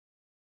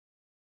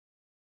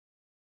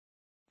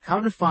How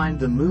to find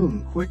the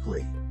moon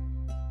quickly.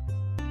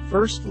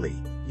 Firstly,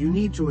 you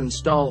need to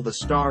install the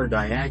star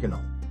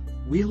diagonal.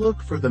 We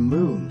look for the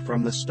moon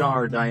from the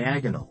star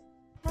diagonal.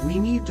 We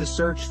need to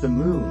search the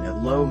moon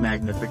at low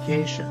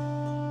magnification.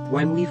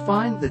 When we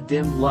find the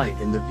dim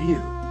light in the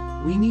view,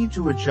 we need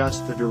to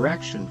adjust the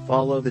direction,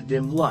 follow the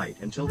dim light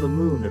until the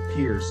moon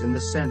appears in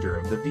the center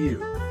of the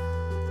view.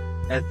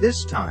 At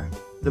this time,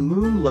 the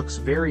moon looks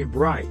very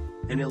bright,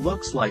 and it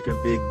looks like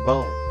a big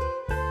bulb.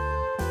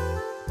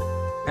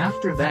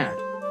 After that,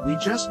 we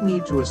just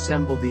need to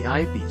assemble the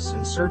eyepiece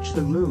and search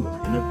the moon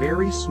in a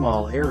very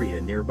small area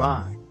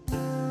nearby.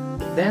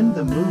 Then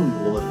the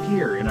moon will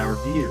appear in our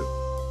view.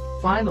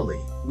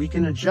 Finally, we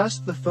can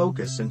adjust the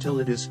focus until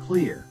it is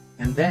clear,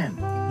 and then,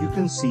 you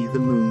can see the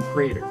moon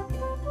crater.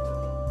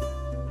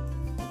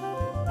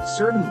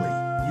 Certainly,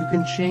 you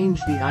can change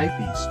the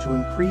eyepiece to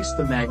increase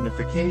the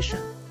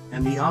magnification,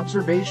 and the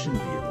observation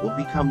view will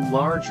become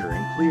larger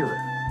and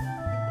clearer.